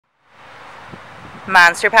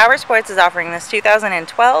Monster Powersports is offering this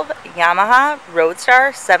 2012 Yamaha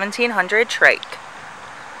Roadstar 1700 Trike.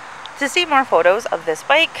 To see more photos of this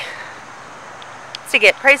bike, to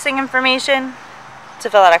get pricing information,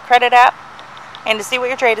 to fill out a credit app, and to see what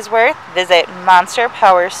your trade is worth, visit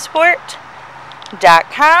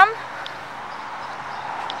monsterpowersport.com.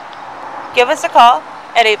 Give us a call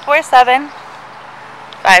at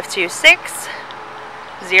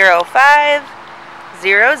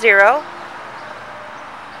 847-526-0500.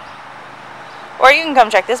 Or you can come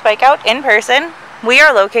check this bike out in person. We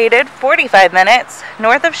are located 45 minutes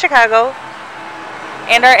north of Chicago,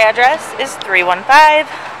 and our address is 315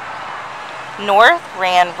 North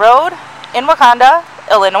Rand Road in Wauconda,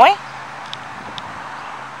 Illinois.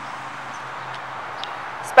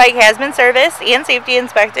 This bike has been serviced and safety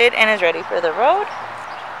inspected and is ready for the road.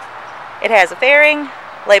 It has a fairing,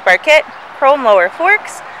 light bar kit, chrome lower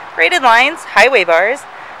forks, braided lines, highway bars,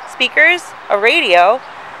 speakers, a radio,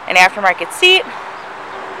 an aftermarket seat,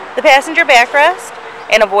 the passenger backrest,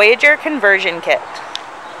 and a Voyager conversion kit.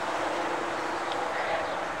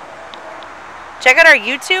 Check out our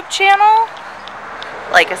YouTube channel,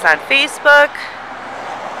 like us on Facebook,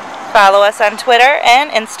 follow us on Twitter and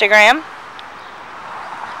Instagram.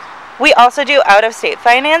 We also do out-of-state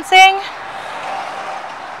financing,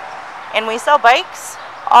 and we sell bikes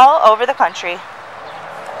all over the country.